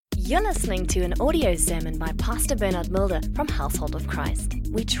You're listening to an audio sermon by Pastor Bernard Mulder from Household of Christ.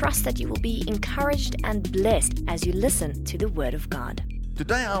 We trust that you will be encouraged and blessed as you listen to the Word of God.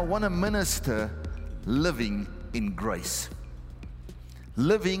 Today I want to minister living in grace.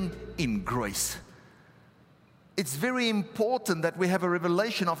 Living in grace. It's very important that we have a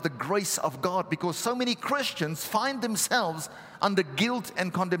revelation of the grace of God because so many Christians find themselves under guilt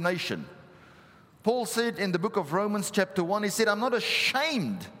and condemnation. Paul said in the book of Romans chapter 1, he said, I'm not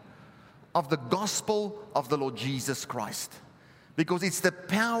ashamed of the gospel of the Lord Jesus Christ because it's the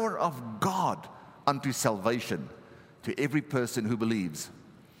power of God unto salvation to every person who believes.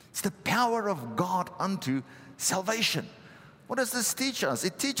 It's the power of God unto salvation. What does this teach us?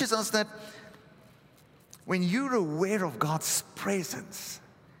 It teaches us that when you're aware of God's presence,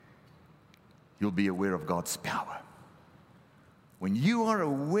 you'll be aware of God's power. When you are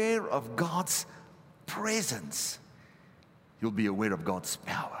aware of God's presence, you'll be aware of God's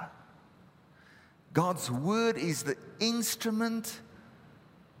power. God's word is the instrument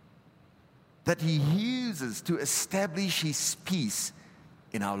that He uses to establish His peace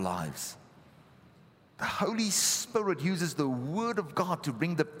in our lives. The Holy Spirit uses the word of God to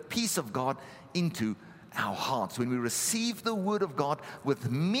bring the peace of God into our hearts. When we receive the word of God with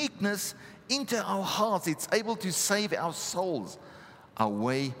meekness into our hearts, it's able to save our souls, our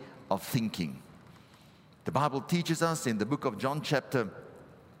way of thinking. The Bible teaches us in the book of John chapter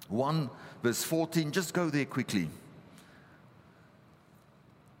 1 verse 14, just go there quickly.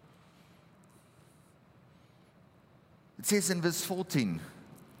 It says in verse 14,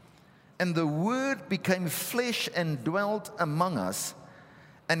 and the Word became flesh and dwelt among us,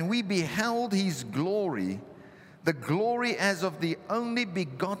 and we beheld His glory, the glory as of the only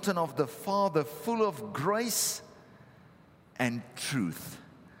begotten of the Father, full of grace and truth.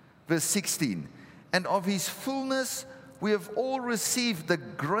 Verse 16, and of His fullness we have all received the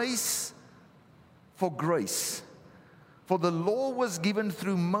grace for grace. For the law was given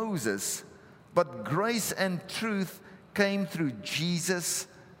through Moses, but grace and truth came through Jesus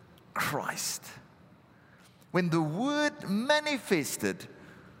Christ. When the Word manifested,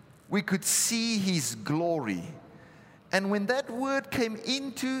 we could see His glory. And when that Word came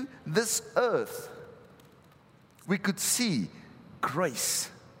into this earth, we could see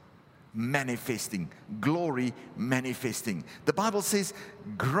grace manifesting, glory manifesting. The Bible says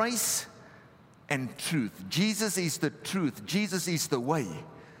grace and truth. Jesus is the truth. Jesus is the way.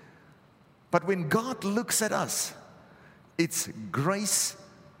 But when God looks at us, it's grace,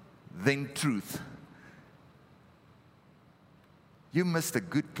 then truth. You missed a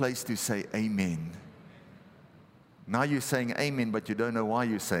good place to say amen. Now you're saying amen, but you don't know why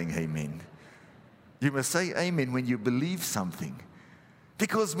you're saying amen. You must say amen when you believe something.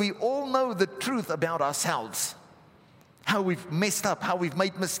 Because we all know the truth about ourselves. How we've messed up, how we've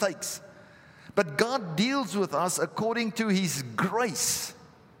made mistakes. But God deals with us according to His grace.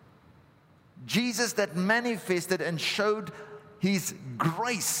 Jesus that manifested and showed His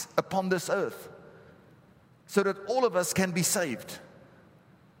grace upon this earth so that all of us can be saved.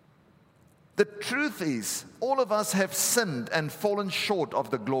 The truth is, all of us have sinned and fallen short of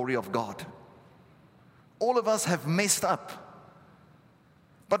the glory of God. All of us have messed up.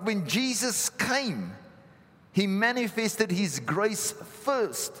 But when Jesus came, He manifested His grace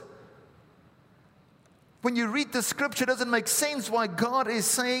first. When you read the scripture, it doesn't make sense why God is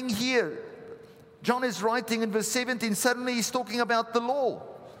saying here. John is writing in verse 17, suddenly he's talking about the law.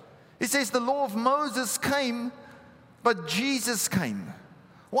 He says the law of Moses came, but Jesus came.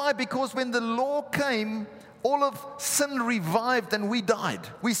 Why? Because when the law came, all of sin revived and we died.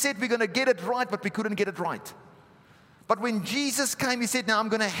 We said we're going to get it right, but we couldn't get it right. But when Jesus came, He said, now I'm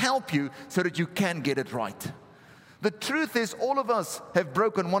going to help you so that you can get it right. The truth is, all of us have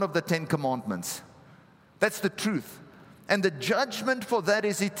broken one of the 10 commandments. That's the truth. And the judgment for that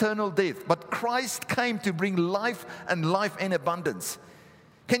is eternal death. But Christ came to bring life and life in abundance.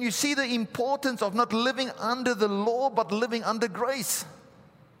 Can you see the importance of not living under the law, but living under grace?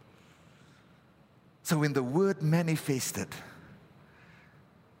 So when the Word manifested,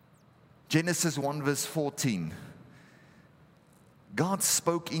 Genesis 1 verse 14, God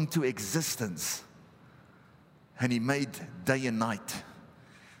spoke into existence and He made day and night,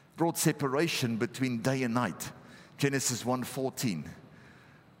 brought separation between day and night. Genesis 1:14.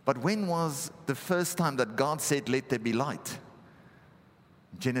 But when was the first time that God said, let there be light?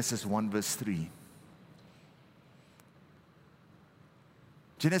 Genesis 1 verse 3.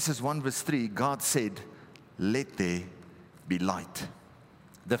 Genesis 1 verse 3, God said, let there be light.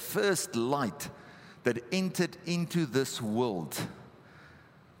 The first light that entered into this world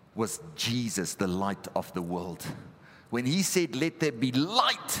was Jesus, the light of the world. When He said, let there be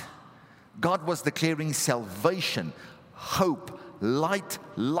light, God was declaring salvation, hope, light,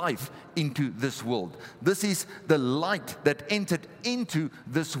 life into this world. This is the light that entered into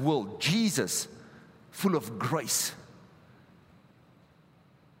this world. Jesus, full of grace,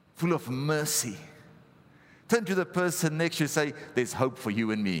 full of mercy. Turn to the person next to you and say, there's hope for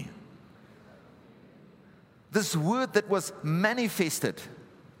you and me. This word that was manifested,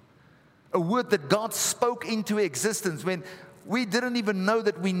 a word that God spoke into existence when we didn't even know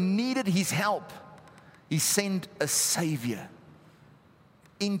that we needed His help. He sent a Savior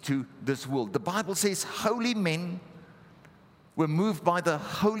into this world. The Bible says holy men were moved by the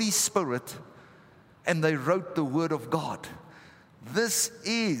Holy Spirit and they wrote the Word of God. This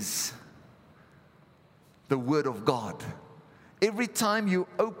is the Word of God. Every time you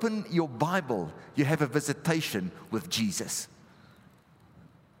open your Bible, you have a visitation with Jesus.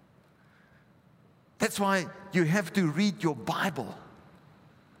 That's why you have to read your Bible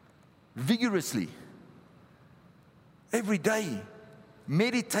vigorously. Every day,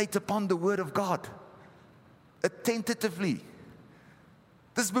 meditate upon the Word of God attentively.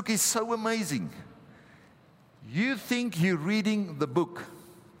 This book is so amazing. You think you're reading the book,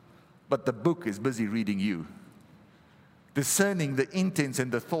 but the book is busy reading you, discerning the intents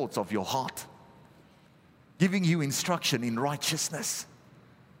and the thoughts of your heart, giving you instruction in righteousness.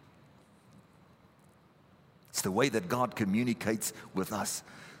 It's the way that God communicates with us.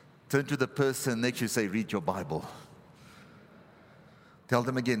 Turn to the person next to you and say, read your Bible. Tell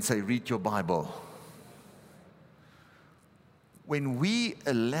them again, say, read your Bible. When we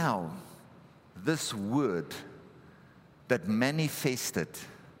allow this word that manifested,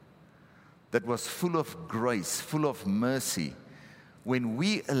 that was full of grace, full of mercy, when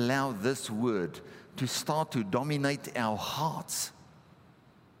we allow this word to start to dominate our hearts,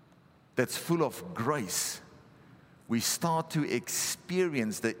 that's full of grace, we start to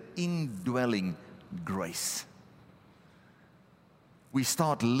experience the indwelling grace. We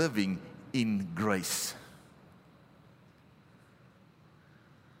start living in grace.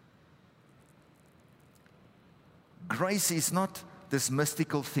 Grace is not this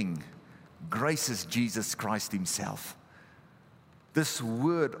mystical thing. Grace is Jesus Christ Himself. This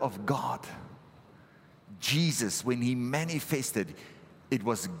Word of God, Jesus, when He manifested, it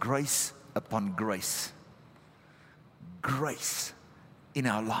was grace upon grace. Grace in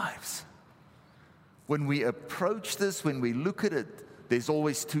our lives. When we approach this, when we look at it, there's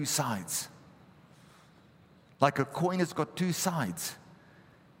always two sides. Like a coin has got two sides.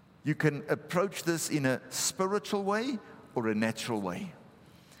 You can approach this in a spiritual way or a natural way.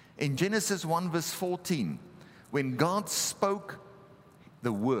 In Genesis 1 verse 14, when God spoke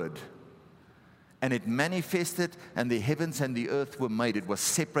the word and it manifested and the heavens and the earth were made, it was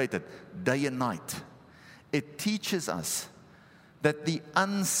separated day and night. It teaches us that the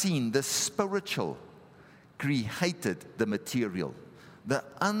unseen, the spiritual, created the material. The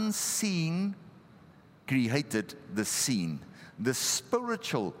unseen created the seen. The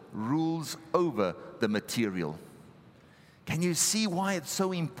spiritual rules over the material. Can you see why it's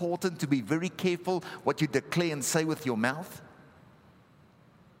so important to be very careful what you declare and say with your mouth?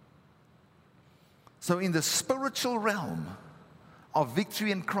 So in the spiritual realm of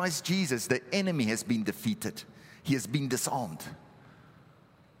victory in Christ Jesus, the enemy has been defeated. He has been disarmed.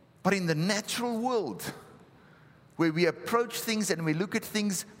 But in the natural world, where we approach things and we look at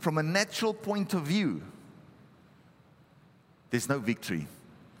things from a natural point of view, there's no victory.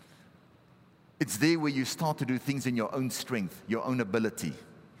 It's there where you start to do things in your own strength, your own ability.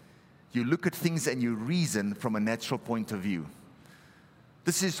 You look at things and you reason from a natural point of view.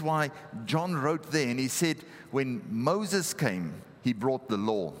 This is why John wrote there and he said, when Moses came, he brought the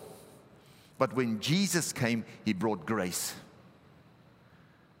law. But when Jesus came, he brought grace.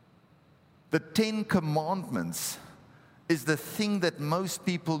 The 10 Commandments is the thing that most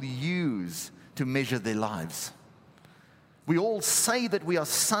people use to measure their lives. We all say that we are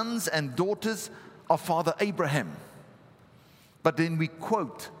sons and daughters of Father Abraham. But then we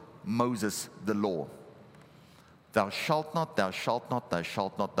quote Moses, the law. Thou shalt not, thou shalt not, thou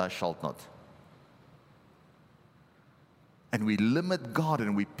shalt not, thou shalt not. And we limit God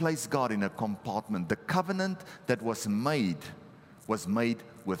and we place God in a compartment. The covenant that was made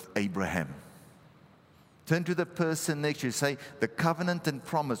with Abraham. Turn to the person next to you, say, the covenant and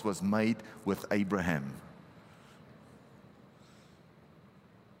promise was made with Abraham.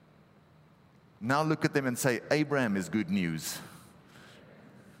 Now look at them and say, Abraham is good news.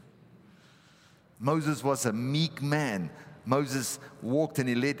 Moses was a meek man. Moses walked and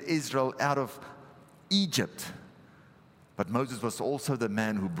he led Israel out of Egypt. But Moses was also the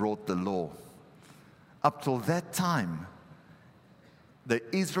man who brought the law. Up till that time, the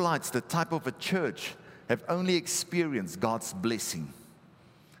Israelites, the type of a church, have only experienced God's blessing,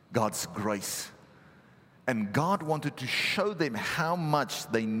 God's grace. And God wanted to show them how much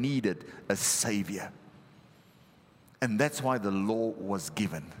they needed a Savior. And that's why the law was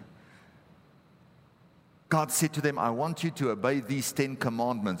given. God said to them, I want you to obey these 10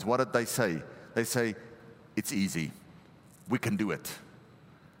 commandments. What did they say? They say, it's easy. We can do it.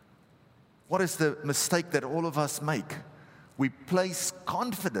 What is the mistake that all of us make? We place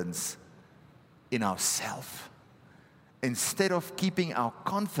confidence in ourselves instead of keeping our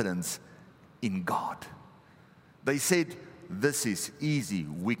confidence in God. They said, this is easy,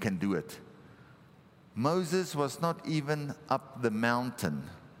 we can do it. Moses was not even up the mountain.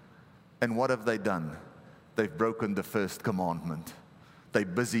 And what have they done? They've broken the first commandment. They're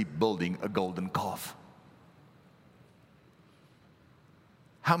busy building a golden calf.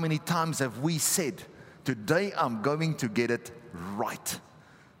 How many times have we said, today I'm going to get it right.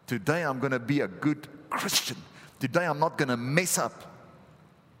 Today I'm going to be a good Christian. Today I'm not going to mess up.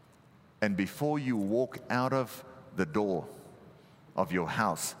 And before you walk out of the door of your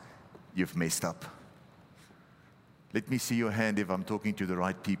house, you've messed up. Let me see your hand if I'm talking to the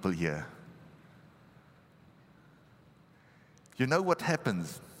right people here. You know what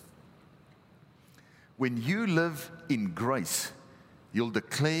happens? When you live in grace, you'll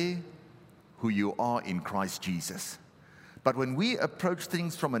declare who you are in Christ Jesus. But when we approach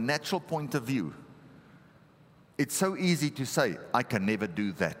things from a natural point of view, it's so easy to say, I can never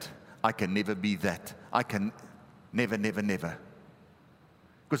do that. I can never be that. I can never, never, never.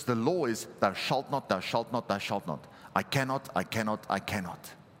 Because the law is, thou shalt not, thou shalt not, thou shalt not. I cannot, I cannot, I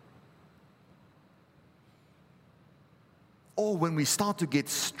cannot. Or when we start to get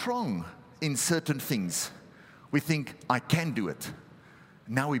strong in certain things, we think, I can do it.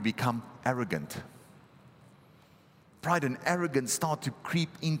 Now we become arrogant. Pride and arrogance start to creep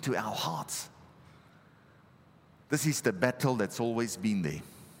into our hearts. This is the battle that's always been there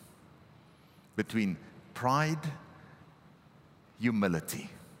between pride, humility.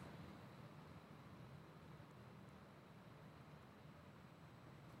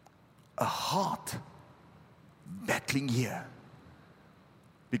 A heart battling here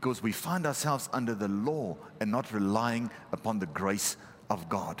because we find ourselves under the law and not relying upon the grace of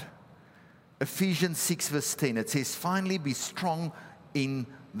God. Ephesians 6 verse 10, it says, finally be strong in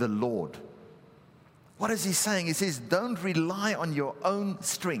the Lord. What is he saying? He says, don't rely on your own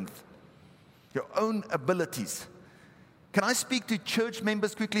strength, your own abilities. Can I speak to church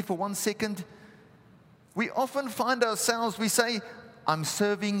members quickly for 1 second? We often find ourselves, we say, I'm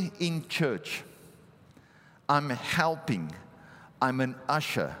serving in church. I'm helping. I'm an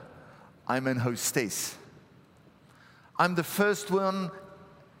usher. I'm an hostess. I'm the first one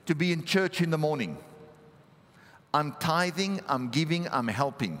to be in church in the morning. I'm tithing, I'm giving, I'm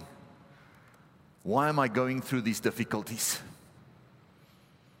helping. Why am I going through these difficulties?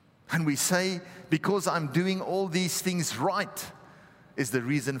 And we say, because I'm doing all these things right, is the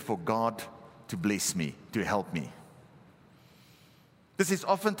reason for God to bless me, to help me. This is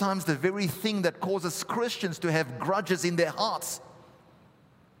oftentimes the very thing that causes Christians to have grudges in their hearts,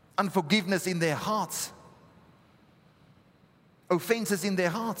 unforgiveness in their hearts, offenses in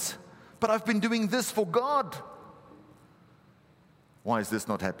their hearts. But I've been doing this for God. Why has this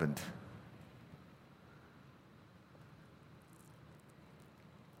not happened?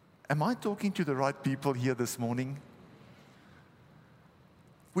 Am I talking to the right people here this morning?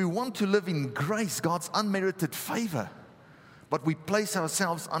 We want to live in grace, God's unmerited favor. But we place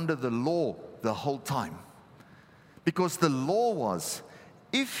ourselves under the law the whole time. Because the law was,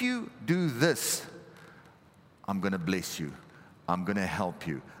 if you do this, I'm going to bless you. I'm going to help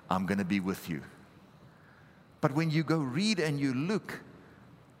you. I'm going to be with you. But when you go read and you look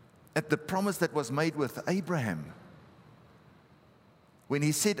at the promise that was made with Abraham, when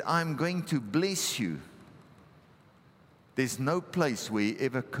he said, I'm going to bless you, there's no place where he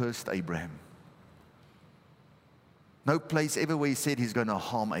ever cursed Abraham. No place ever where he said he's going to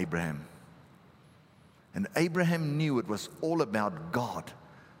harm Abraham. And Abraham knew it was all about God.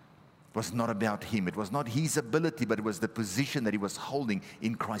 It was not about him. It was not his ability, but it was the position that he was holding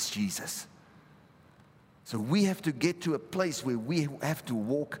in Christ Jesus. So we have to get to a place where we have to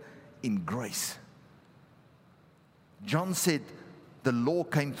walk in grace. John said the law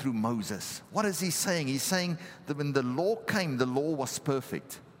came through Moses. What is he saying? He's saying that when the law came, the law was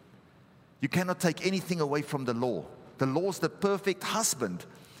perfect. You cannot take anything away from the law. The law's the perfect husband.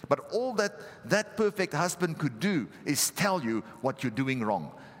 But all that perfect husband could do is tell you what you're doing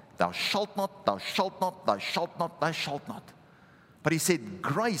wrong. Thou shalt not, thou shalt not, thou shalt not, thou shalt not. But he said,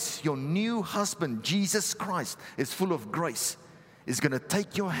 grace, your new husband, Jesus Christ, is full of grace. is going to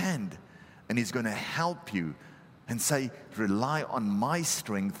take your hand and He's going to help you and say, rely on my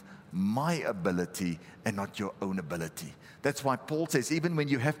strength, my ability, and not your own ability. That's why Paul says, even when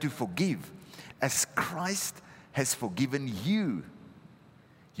you have to forgive, as Christ has forgiven you,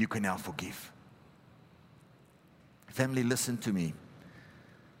 you can now forgive. Family, listen to me.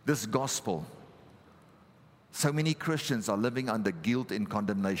 This gospel, so many Christians are living under guilt and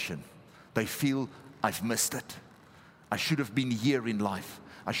condemnation. They feel, I've missed it. I should have been here in life.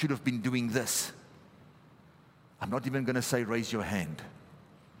 I should have been doing this. I'm not even going to say raise your hand.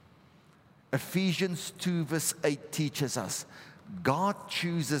 Ephesians 2 verse 8 teaches us, God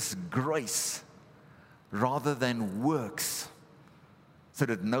chooses grace rather than works, so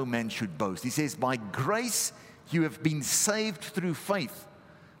that no man should boast. He says, by grace you have been saved through faith,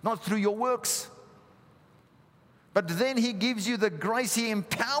 not through your works. But then He gives you the grace, He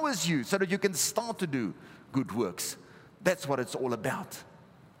empowers you so that you can start to do good works. That's what it's all about.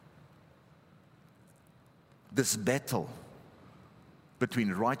 This battle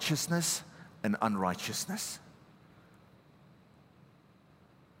between righteousness and unrighteousness.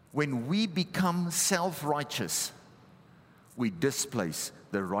 When we become self-righteous, we displace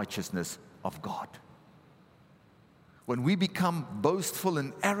the righteousness of God. When we become boastful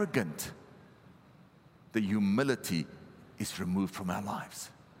and arrogant, the humility is removed from our lives.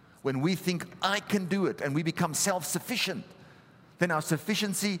 When we think, I can do it, and we become self-sufficient, then our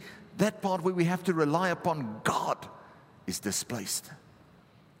sufficiency, that part where we have to rely upon God, is displaced.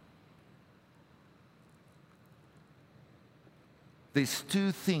 There's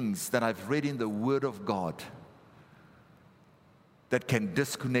two things that I've read in the Word of God that can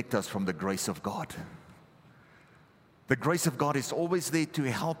disconnect us from the grace of God. The grace of God is always there to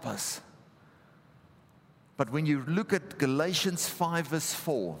help us. But when you look at Galatians 5 verse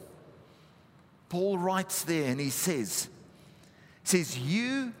 4, Paul writes there and he says,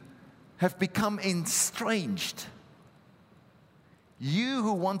 you have become estranged. You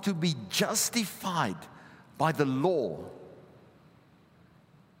who want to be justified by the law,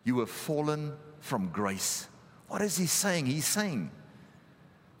 you have fallen from grace. What is he saying? He's saying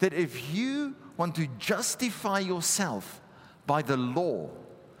that if you want to justify yourself by the law,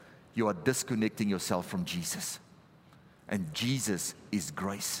 you are disconnecting yourself from Jesus. And Jesus is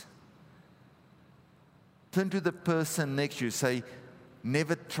grace. Turn to the person next to you, say,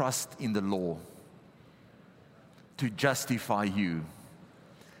 never trust in the law to justify you.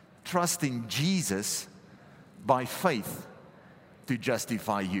 Trust in Jesus by faith to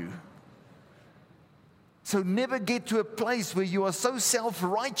justify you. So never get to a place where you are so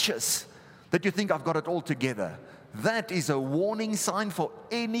self-righteous that you think, I've got it all together. That is a warning sign for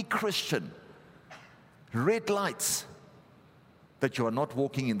any Christian. Red lights that you are not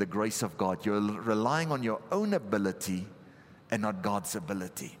walking in the grace of God. You're relying on your own ability and not God's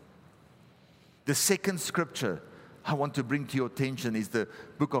ability. The second scripture I want to bring to your attention is the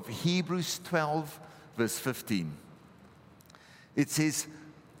book of Hebrews 12, verse 15. It says,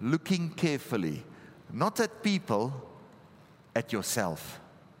 looking carefully, not at people, at yourself.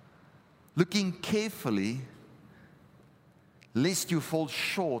 Looking carefully, lest you fall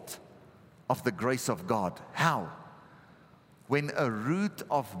short of the grace of God. How? When a root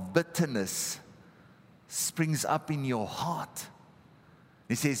of bitterness springs up in your heart.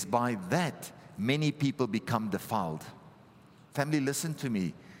 He says, by that, many people become defiled. Family, listen to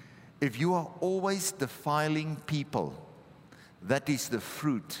me. If you are always defiling people, that is the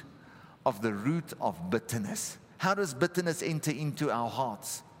fruit of the root of bitterness. How does bitterness enter into our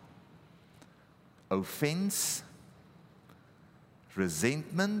hearts? Offense,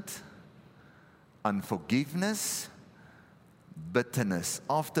 resentment, unforgiveness, bitterness.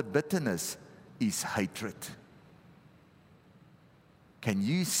 After bitterness is hatred. Can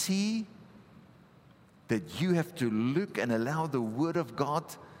you see that you have to look and allow the Word of God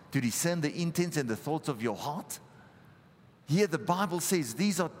to discern the intents and the thoughts of your heart? Here the Bible says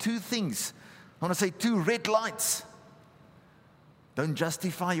these are two things. I want to say two red lights. Don't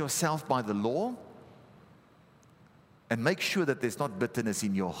justify yourself by the law. And make sure that there's not bitterness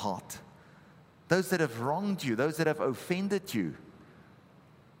in your heart. Those that have wronged you, those that have offended you,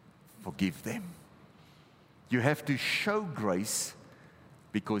 forgive them. You have to show grace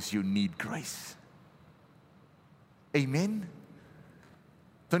because you need grace. Amen?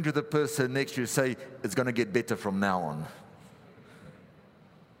 Turn to the person next to you and say, it's going to get better from now on.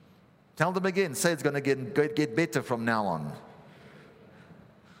 Tell them again, say it's going to get better from now on.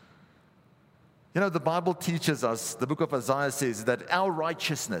 You know, the Bible teaches us, the book of Isaiah says that our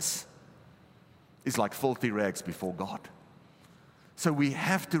righteousness is like filthy rags before God. So we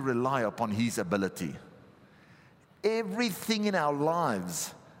have to rely upon His ability. Everything in our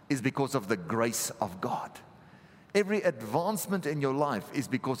lives is because of the grace of God. Every advancement in your life is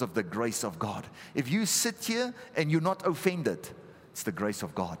because of the grace of God. If you sit here and you're not offended, it's the grace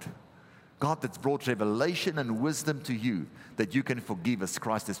of God. God that's brought revelation and wisdom to you that you can forgive as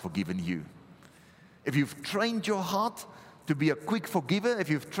Christ has forgiven you. If you've trained your heart to be a quick forgiver, if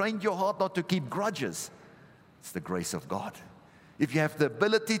you've trained your heart not to keep grudges, it's the grace of God. If you have the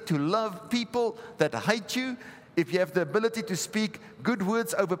ability to love people that hate you, if you have the ability to speak good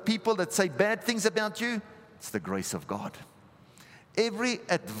words over people that say bad things about you, it's the grace of God. Every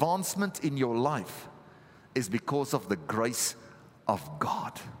advancement in your life is because of the grace of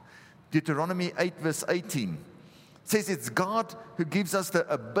God. Deuteronomy 8 verse 18 says it's God who gives us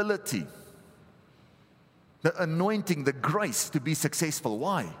the ability, the anointing, the grace to be successful.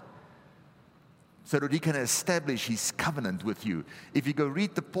 Why? So that He can establish His covenant with you. If you go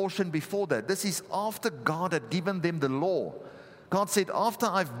read the portion before that, this is after God had given them the law. God said, after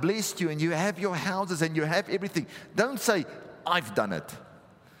I've blessed you and you have your houses and you have everything, don't say, I've done it.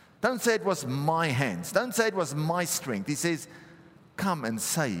 Don't say it was my hands. Don't say it was my strength. He says, come and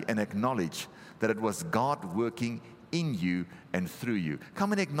say and acknowledge that it was God working in you and through you.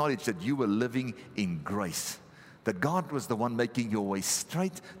 Come and acknowledge that you were living in grace. That God was the one making your way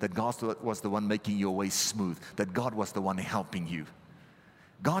straight. That God was the one making your way smooth. That God was the one helping you.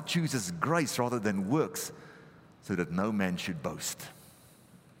 God chooses grace rather than works so that no man should boast.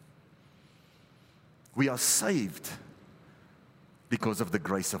 We are saved because of the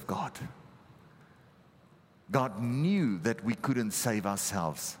grace of God. God knew that we couldn't save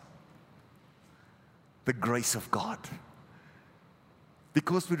ourselves. The grace of God.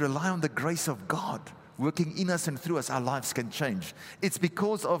 Because we rely on the grace of God working in us and through us, our lives can change. It's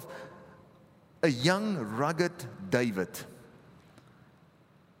because of a young, rugged David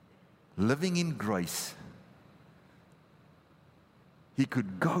living in grace. He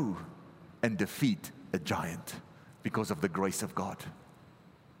could go and defeat a giant because of the grace of God.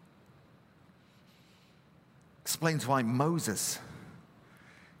 Explains why Moses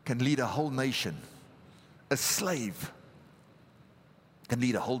can lead a whole nation. A slave can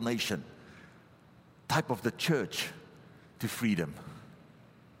lead a whole nation, type of the church, to freedom.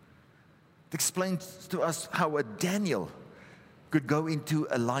 It explains to us how a Daniel could go into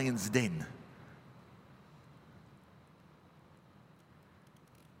a lion's den.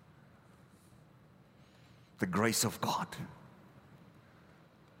 The grace of God.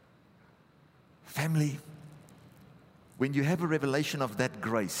 Family, when you have a revelation of that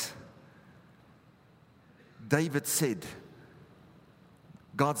grace, David said,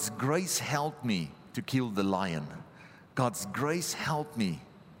 God's grace helped me to kill the lion. God's grace helped me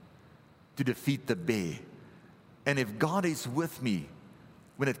to defeat the bear. And if God is with me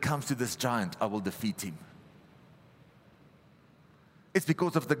when it comes to this giant, I will defeat him. It's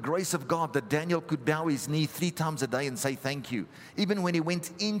because of the grace of God that Daniel could bow his knee 3 times a day and say thank you. Even when he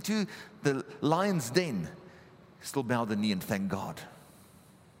went into the lion's den, he still bowed the knee and thanked God.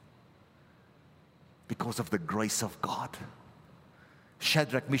 Because of the grace of God.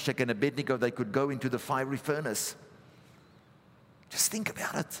 Shadrach, Meshach, and Abednego, they could go into the fiery furnace. Just think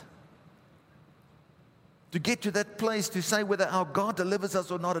about it. To get to that place to say whether our God delivers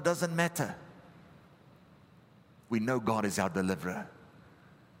us or not, it doesn't matter. We know God is our deliverer.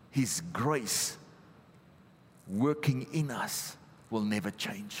 His grace working in us will never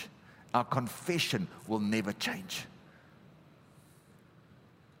change. Our confession will never change.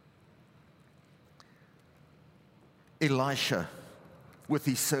 Elisha with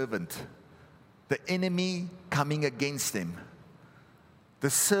his servant, the enemy coming against him. The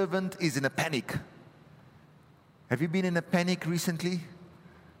servant is in a panic. Have you been in a panic recently?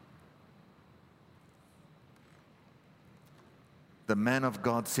 The man of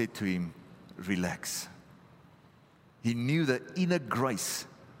God said to him, relax. He knew the inner grace,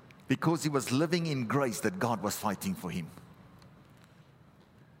 because he was living in grace, that God was fighting for him.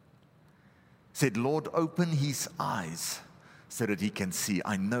 Said, Lord, open his eyes so that he can see.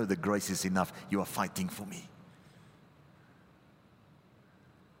 I know the grace is enough. You are fighting for me.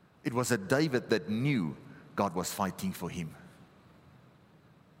 It was a David that knew God was fighting for him.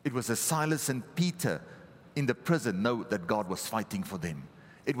 It was a Silas and Peter in the prison know that God was fighting for them.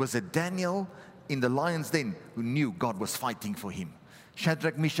 It was a Daniel in the lion's den who knew God was fighting for him.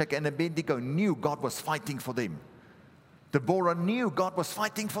 Shadrach, Meshach, and Abednego knew God was fighting for them. Deborah knew God was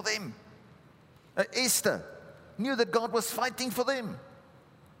fighting for them. Esther knew that God was fighting for them.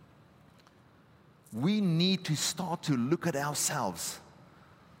 We need to start to look at ourselves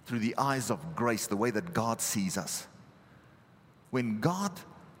through the eyes of grace, the way that God sees us. When God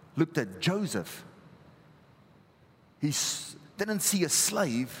looked at Joseph, didn't see a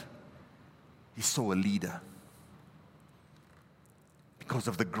slave, he saw a leader. Because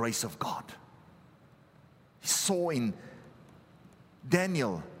of the grace of God. He saw in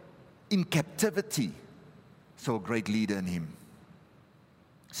Daniel, in captivity, saw a great leader in him.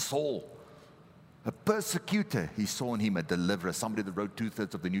 Saul, a persecutor, he saw in him a deliverer, somebody that wrote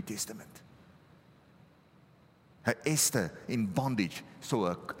 2/3 of the New Testament. Esther in bondage,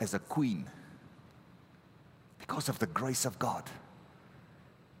 saw her as a queen. Because of the grace of God.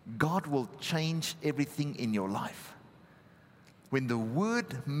 God will change everything in your life. When the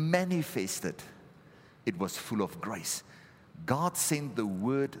word manifested, it was full of grace. God sent the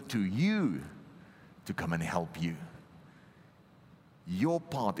word to you to come and help you. Your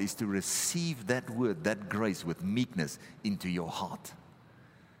part is to receive that word, that grace with meekness into your heart.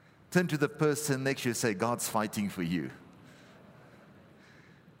 Turn to the person next to you and say, God's fighting for you.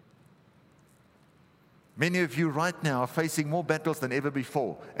 Many of you right now are facing more battles than ever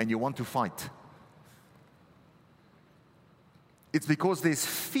before, and you want to fight. It's because there's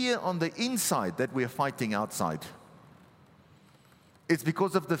fear on the inside that we are fighting outside. It's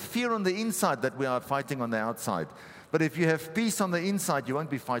because of the fear on the inside that we are fighting on the outside. But if you have peace on the inside, you won't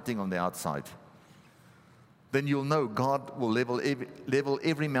be fighting on the outside. Then you'll know God will level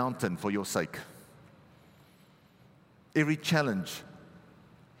every mountain for your sake. Every challenge,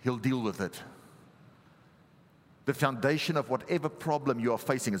 He'll deal with it. The foundation of whatever problem you are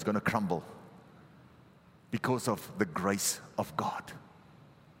facing is going to crumble because of the grace of God.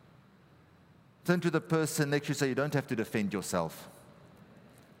 Turn to the person next to you and say, you don't have to defend yourself.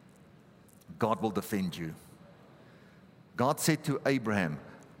 God will defend you. God said to Abraham,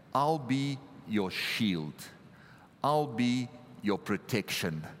 I'll be your shield. I'll be your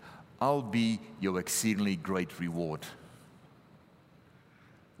protection. I'll be your exceedingly great reward.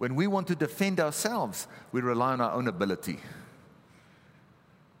 When we want to defend ourselves, we rely on our own ability.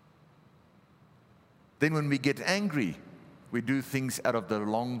 Then when we get angry, we do things out of the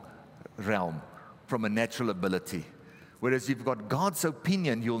wrong realm, from a natural ability. Whereas if you've got God's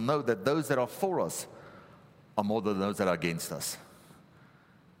opinion, you'll know that those that are for us are more than those that are against us.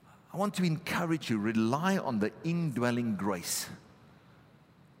 I want to encourage you, rely on the indwelling grace.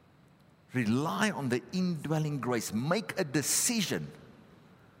 Rely on the indwelling grace. Make a decision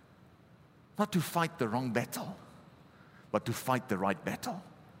not to fight the wrong battle, but to fight the right battle.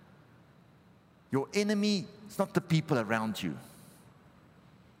 Your enemy is not the people around you.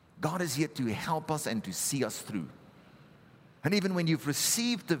 God is here to help us and to see us through. And even when you've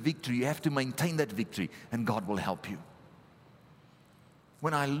received the victory, you have to maintain that victory, and God will help you.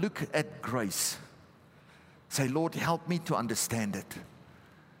 When I look at grace, say, Lord, help me to understand it.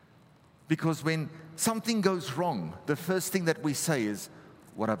 Because when something goes wrong, the first thing that we say is,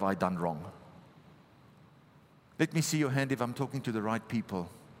 what have I done wrong? Let me see your hand if I'm talking to the right people.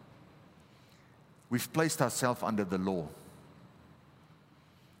 We've placed ourselves under the law.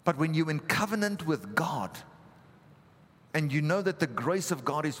 But when you're in covenant with God, and you know that the grace of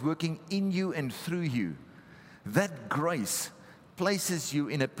God is working in you and through you, that grace places you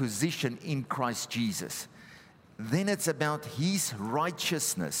in a position in Christ Jesus. Then it's about His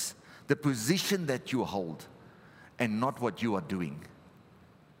righteousness, the position that you hold, and not what you are doing.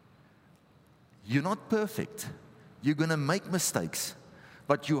 You're not perfect. You're going to make mistakes.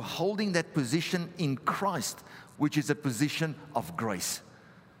 But you're holding that position in Christ, which is a position of grace.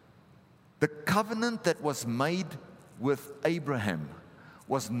 The covenant that was made with Abraham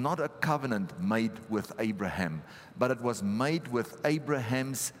was not a covenant made with Abraham, but it was made with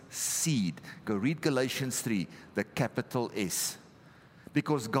Abraham's seed. Go read Galatians 3, the capital S.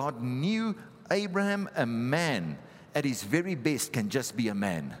 Because God knew Abraham, a man, at his very best can just be a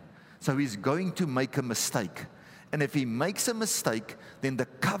man. So He's going to make a mistake. And if He makes a mistake, then the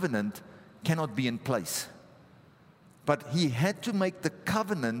covenant cannot be in place. But He had to make the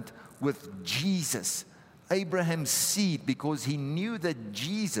covenant with Jesus, Abraham's seed, because He knew that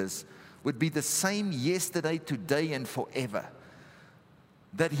Jesus would be the same yesterday, today, and forever.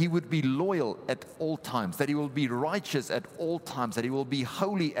 That He would be loyal at all times, that He will be righteous at all times, that He will be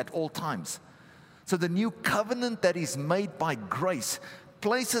holy at all times. So the new covenant that is made by grace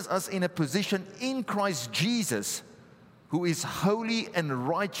places us in a position in Christ Jesus, who is holy and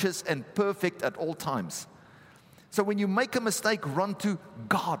righteous and perfect at all times. So when you make a mistake, run to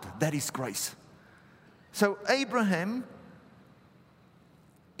God. That is grace. So Abraham,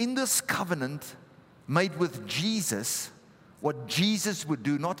 in this covenant made with Jesus, what Jesus would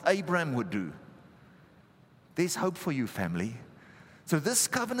do, not Abraham would do. There's hope for you, family. So this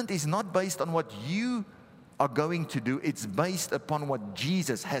covenant is not based on what you are going to do. It's based upon what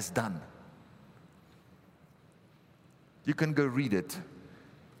Jesus has done. You can go read it.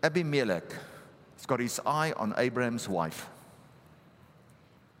 Abimelech has got his eye on Abraham's wife.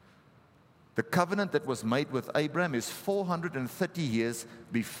 The covenant that was made with Abraham is 430 years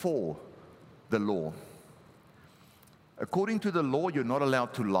before the law. According to the law, you're not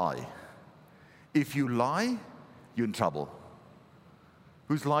allowed to lie. If you lie, you're in trouble.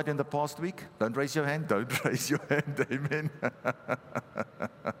 Who's lied in the past week? Don't raise your hand. Don't raise your hand. Amen.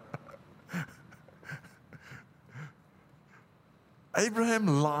 Abraham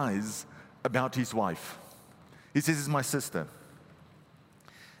lies about his wife. He says, "It's my sister."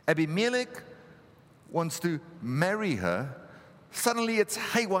 Abimelech wants to marry her. Suddenly it's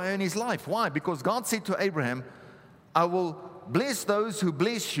haywire in his life. Why? Because God said to Abraham, "I will bless those who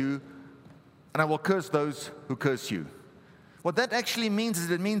bless you, and I will curse those who curse you." What that actually means is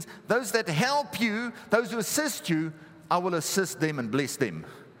it means those that help you, those who assist you, I will assist them and bless them.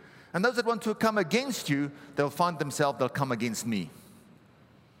 And those that want to come against you, they'll find themselves, they'll come against me.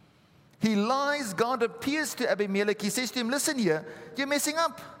 He lies. God appears to Abimelech. He says to him, "Listen here, you're messing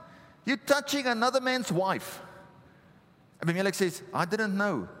up. You're touching another man's wife." Abimelech says, "I didn't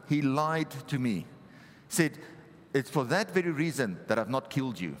know. He lied to me." He said, "It's for that very reason that I've not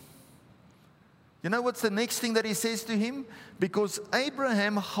killed you." You know what's the next thing that he says to him? Because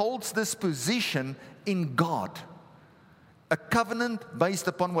Abraham holds this position in God. A covenant based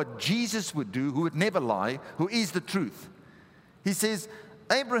upon what Jesus would do, who would never lie, who is the truth. He says,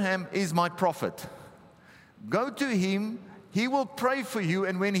 "Abraham is my prophet. Go to him, he will pray for you,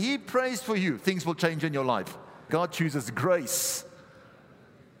 and when he prays for you, things will change in your life." God chooses grace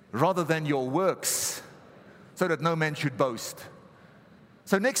rather than your works, so that no man should boast.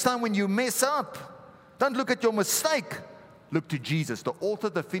 So next time when you mess up, don't look at your mistake. Look to Jesus, the author,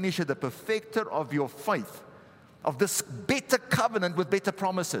 the finisher, the perfecter of your faith, of this better covenant with better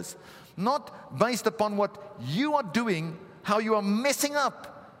promises. Not based upon what you are doing, how you are messing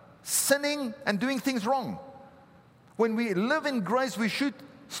up, sinning and doing things wrong. When we live in grace, we should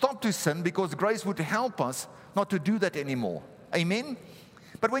stop to sin, because grace would help us not to do that anymore. Amen?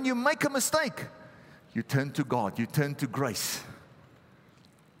 But when you make a mistake, you turn to God, you turn to grace.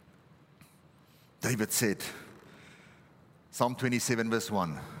 David said, Psalm 27 verse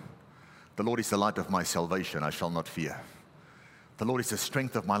 1, "The Lord is the light of my salvation, I shall not fear. The Lord is the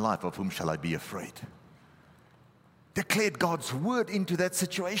strength of my life, of whom shall I be afraid?" Declared God's word into that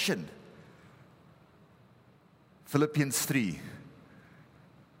situation. Philippians 3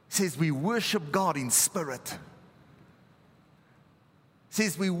 says we worship God in spirit.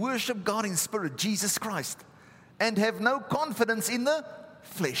 Says we worship God in spirit, Jesus Christ, and have no confidence in the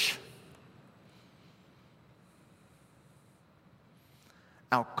flesh.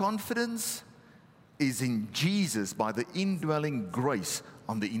 Our confidence is in Jesus by the indwelling grace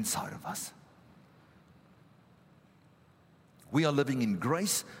on the inside of us. We are living in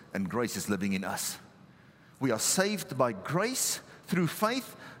grace, and grace is living in us. We are saved by grace through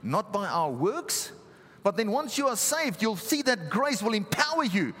faith, not by our works. But then once you are saved, you'll see that grace will empower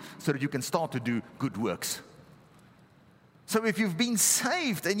you so that you can start to do good works. So if you've been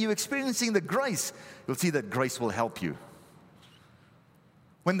saved and you're experiencing the grace, you'll see that grace will help you.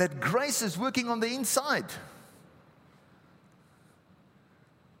 When that grace is working on the inside.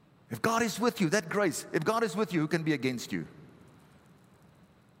 If God is with you, that grace, if God is with you, who can be against you?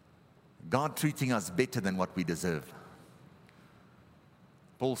 God treating us better than what we deserve.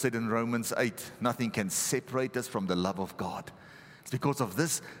 Paul said in Romans 8, nothing can separate us from the love of God. It's because of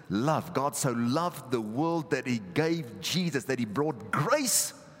this love. God so loved the world that He gave Jesus, that He brought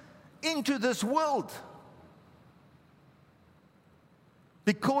grace into this world.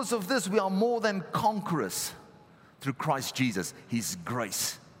 Because of this, we are more than conquerors through Christ Jesus, His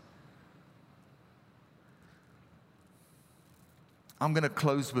grace. I'm going to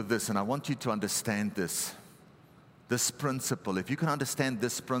close with this, and I want you to understand this principle. If you can understand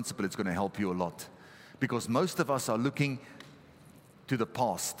this principle, it's going to help you a lot. Because most of us are looking to the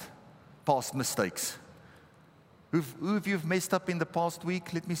past mistakes. Who of you have messed up in the past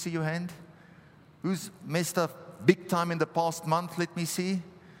week? Let me see your hand. Who's messed up big time in the past month? Let me see.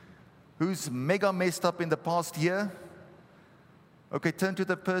 Who's mega messed up in the past year? Okay, turn to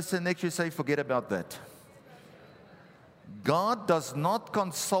the person next to you and say, forget about that. God does not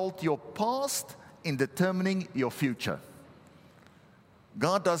consult your past in determining your future.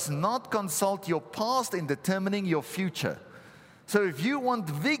 God does not consult your past in determining your future. So if you want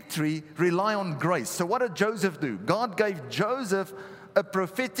victory, rely on grace. So what did Joseph do? God gave Joseph a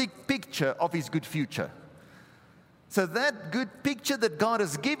prophetic picture of his good future. So that good picture that God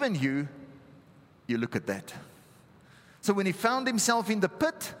has given you, you look at that. So when he found himself in the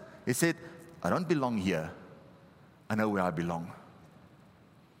pit, he said, I don't belong here. I know where I belong.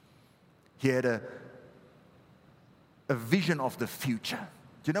 He had a vision of the future.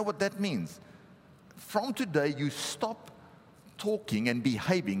 Do you know what that means? From today, you stop talking and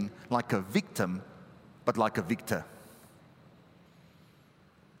behaving like a victim, but like a victor.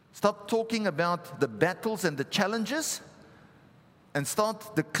 Stop talking about the battles and the challenges, and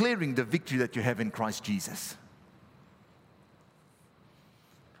start declaring the victory that you have in Christ Jesus.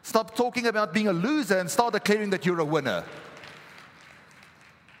 Stop talking about being a loser and start declaring that you're a winner.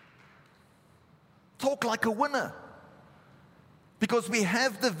 Talk like a winner. Because we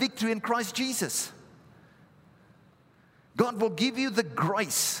have the victory in Christ Jesus. God will give you the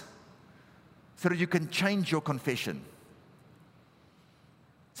grace so that you can change your confession.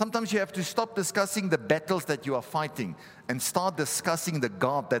 Sometimes you have to stop discussing the battles that you are fighting and start discussing the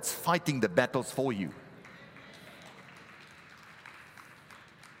God that's fighting the battles for you.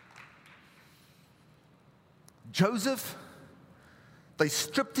 Joseph, they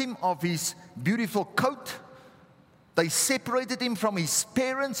stripped him of his beautiful coat. They separated him from his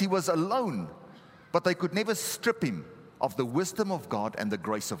parents. He was alone. But they could never strip him of the wisdom of God and the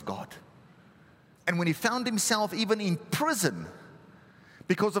grace of God. And when he found himself even in prison,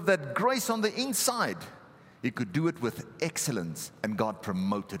 because of that grace on the inside, he could do it with excellence, and God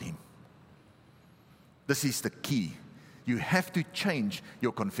promoted him. This is the key. You have to change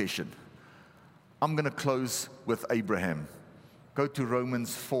your confession. I'm going to close with Abraham. Go to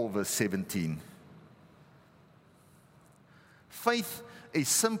Romans 4, verse 17. Faith is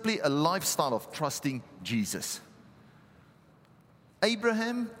simply a lifestyle of trusting Jesus.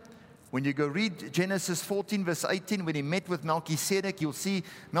 Abraham, when you go read Genesis 14, verse 18, when he met with Melchizedek, you'll see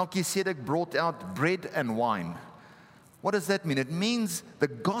Melchizedek brought out bread and wine. What does that mean? It means the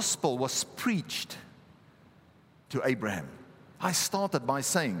gospel was preached to Abraham. I started by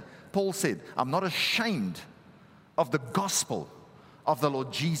saying, Paul said, I'm not ashamed of the gospel of the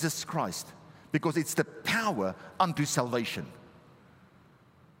Lord Jesus Christ, because it's the power unto salvation.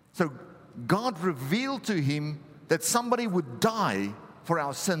 So God revealed to him that somebody would die for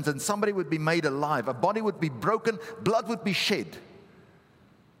our sins and somebody would be made alive. A body would be broken, blood would be shed.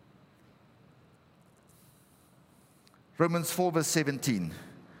 Romans 4, verse 17.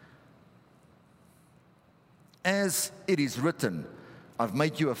 As it is written, I've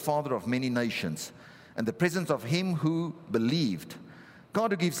made you a father of many nations, and the presence of him who believed. God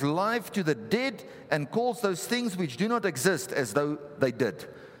who gives life to the dead and calls those things which do not exist as though they did.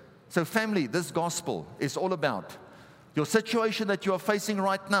 So family, this gospel is all about your situation that you are facing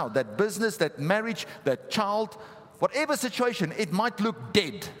right now, that business, that marriage, that child, whatever situation, it might look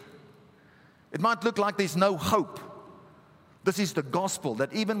dead. It might look like there's no hope. This is the gospel,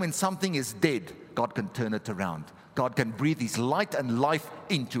 that even when something is dead, God can turn it around. God can breathe His light and life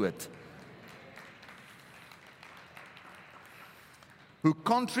into it. Who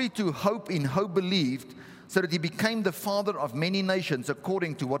contrary to hope in hope believed, so that he became the father of many nations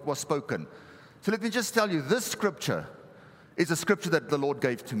according to what was spoken. So let me just tell you, this scripture is a scripture that the Lord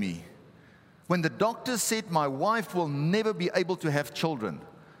gave to me. When the doctor said my wife will never be able to have children,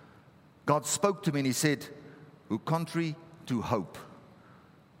 God spoke to me and He said, who contrary to hope.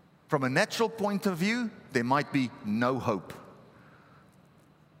 From a natural point of view, there might be no hope.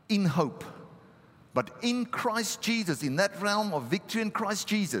 In hope. But in Christ Jesus, in that realm of victory in Christ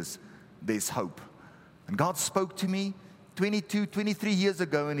Jesus, there's hope. And God spoke to me 22, 23 years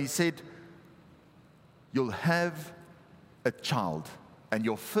ago, and He said, you'll have a child, and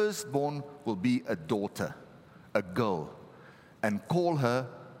your firstborn will be a daughter, a girl, and call her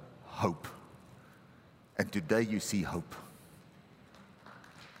Hope. And today you see hope.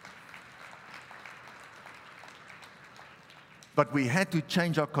 But we had to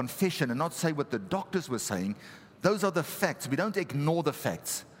change our confession and not say what the doctors were saying. Those are the facts. We don't ignore the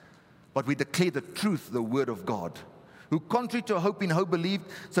facts, but we declare the truth, the word of God. Who contrary to hope in hope believed,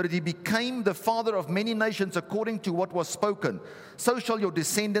 so that he became the father of many nations according to what was spoken. So shall your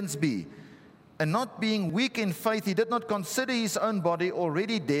descendants be. And not being weak in faith, he did not consider his own body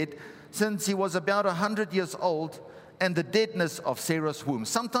already dead, since he was about 100 years old, and the deadness of Sarah's womb.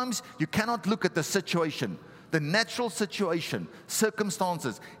 Sometimes you cannot look at the situation, the natural situation,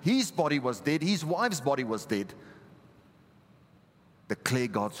 circumstances. His body was dead, his wife's body was dead. Declare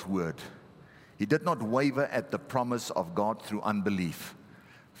God's word. He did not waver at the promise of God through unbelief.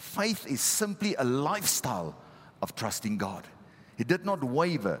 Faith is simply a lifestyle of trusting God. He did not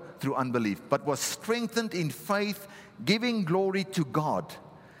waver through unbelief, but was strengthened in faith, giving glory to God,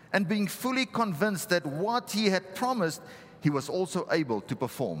 and being fully convinced that what he had promised, he was also able to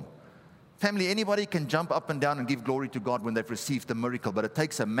perform. Family, anybody can jump up and down and give glory to God when they've received a miracle, but it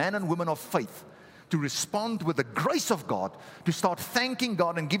takes a man and woman of faith to respond with the grace of God, to start thanking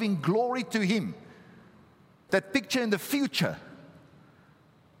God and giving glory to Him. That picture in the future,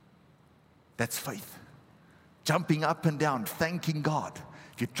 that's faith. Jumping up and down, thanking God.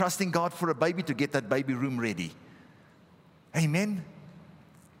 If you're trusting God for a baby, to get that baby room ready. Amen?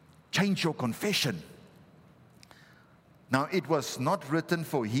 Change your confession. Now, it was not written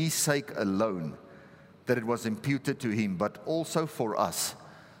for His sake alone that it was imputed to Him, but also for us.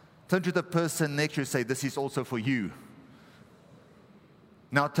 Turn to the person next to you and say, this is also for you.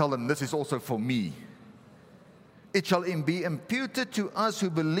 Now tell them, this is also for me. It shall be imputed to us who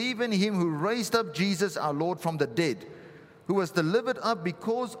believe in Him who raised up Jesus our Lord from the dead, who was delivered up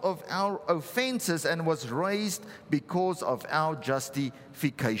because of our offenses and was raised because of our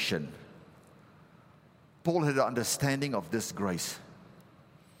justification. Paul had an understanding of this grace.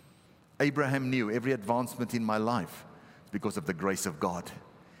 Abraham knew every advancement in my life is because of the grace of God.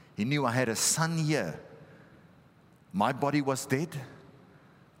 He knew I had a son here. My body was dead.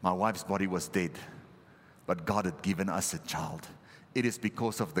 My wife's body was dead. But God had given us a child. It is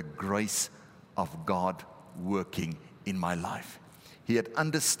because of the grace of God working in my life. He had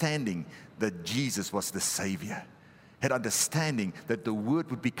understanding that Jesus was the Savior. Had understanding that the Word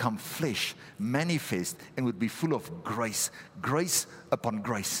would become flesh, manifest, and would be full of grace. Grace upon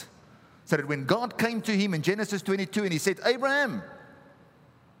grace. So that when God came to him in Genesis 22 and He said, Abraham,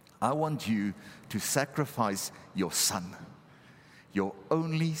 I want you to sacrifice your son, your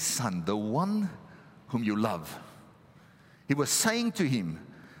only son, the one whom you love. He was saying to him,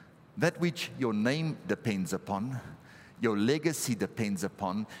 that which your name depends upon, your legacy depends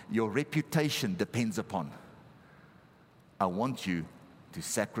upon, your reputation depends upon. I want you to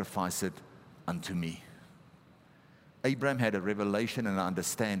sacrifice it unto me. Abraham had a revelation and an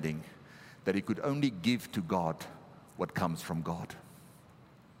understanding that he could only give to God what comes from God.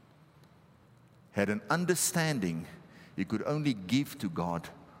 Had an understanding he could only give to God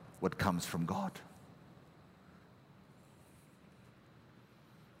what comes from God.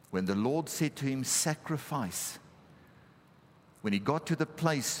 When the Lord said to him, sacrifice, when he got to the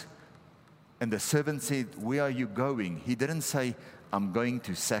place and the servant said, where are you going? He didn't say, I'm going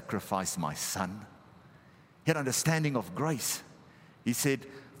to sacrifice my son. He had understanding of grace. He said,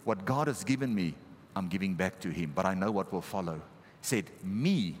 what God has given me, I'm giving back to Him, but I know what will follow. He said,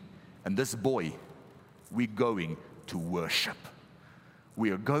 me and this boy, we're going to worship.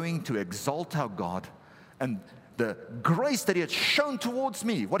 We are going to exalt our God, and the grace that He has shown towards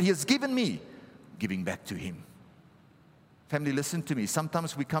me, what He has given me, giving back to Him. Family, listen to me.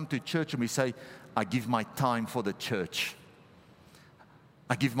 Sometimes we come to church and we say, I give my time for the church.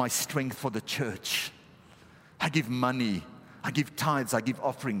 I give my strength for the church. I give money. I give tithes. I give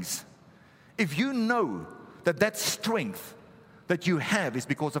offerings. If you know that that strength that you have is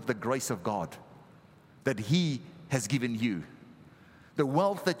because of the grace of God that He has given you, the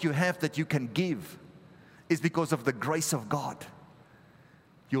wealth that you have that you can give is because of the grace of God.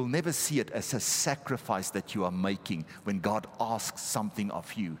 You'll never see it as a sacrifice that you are making when God asks something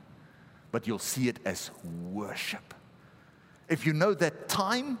of you, but you'll see it as worship. If you know that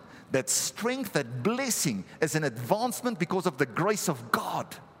time, that strength, that blessing is an advancement because of the grace of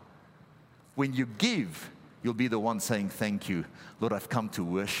God, when you give, you'll be the one saying, thank you. Lord, I've come to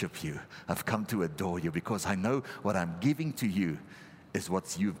worship you. I've come to adore you because I know what I'm giving to you is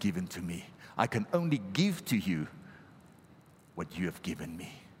what you've given to me. I can only give to you what you have given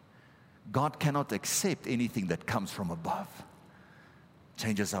me. God cannot accept anything that comes from above.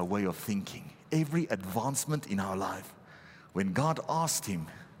 Changes our way of thinking. Every advancement in our life. When God asked him,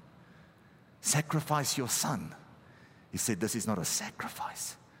 sacrifice your son, he said, this is not a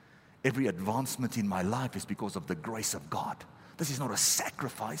sacrifice. Every advancement in my life is because of the grace of God. This is not a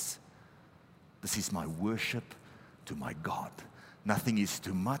sacrifice. This is my worship to my God. Nothing is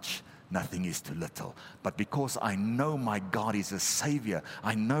too much. Nothing is too little. But because I know my God is a Savior,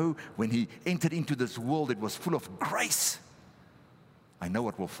 I know when He entered into this world, it was full of grace. I know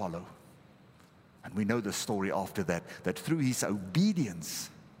what will follow. And we know the story after that, that through His obedience,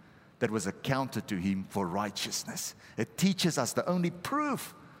 that was accounted to Him for righteousness. It teaches us the only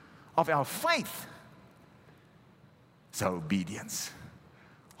proof of our faith is our obedience.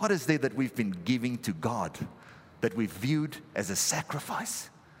 What is there that we've been giving to God that we've viewed as a sacrifice?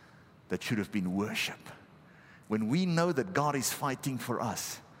 That should have been worship. When we know that God is fighting for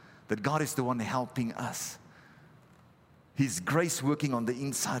us, that God is the one helping us, His grace working on the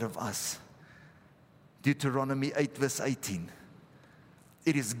inside of us. Deuteronomy 8 verse 18.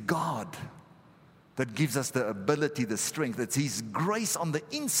 It is God that gives us the ability, the strength. It's His grace on the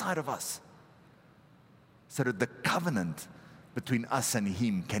inside of us. So that the covenant between us and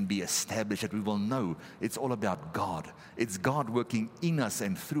Him can be established, that we will know it's all about God. It's God working in us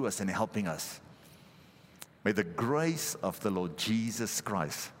and through us and helping us. May the grace of the Lord Jesus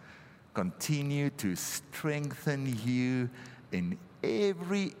Christ continue to strengthen you in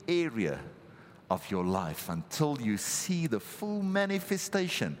every area of your life until you see the full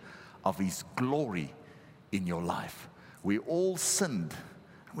manifestation of His glory in your life. We all sinned.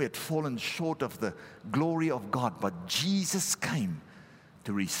 We had fallen short of the glory of God, but Jesus came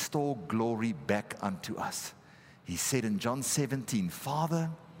to restore glory back unto us. He said in John 17, Father,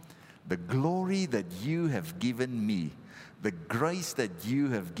 the glory that you have given me, the grace that you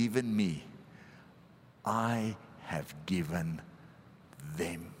have given me, I have given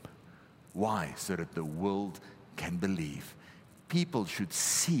them. Why? So that the world can believe. People should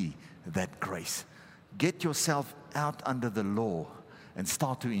see that grace. Get yourself out under the law and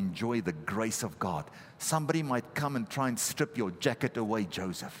start to enjoy the grace of God. Somebody might come and try and strip your jacket away,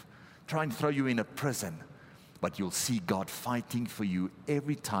 Joseph. Try and throw you in a prison. But you'll see God fighting for you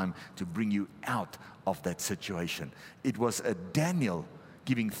every time to bring you out of that situation. It was a Daniel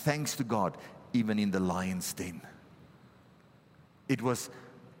giving thanks to God even in the lion's den. It was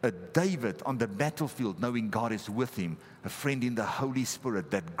a David on the battlefield knowing God is with him, a friend in the Holy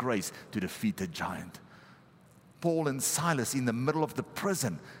Spirit, that grace to defeat a giant. Paul and Silas in the middle of the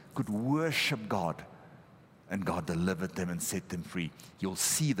prison could worship God, and God delivered them and set them free. You'll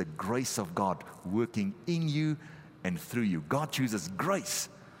see the grace of God working in you and through you. God chooses grace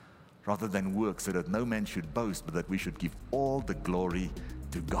rather than works, so that no man should boast, but that we should give all the glory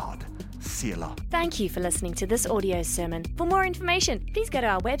to God. Selah. Thank you for listening to this audio sermon. For more information, please go to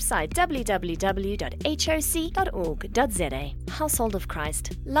our website www.hoc.org.za. Household of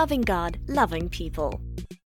Christ, loving God, loving people.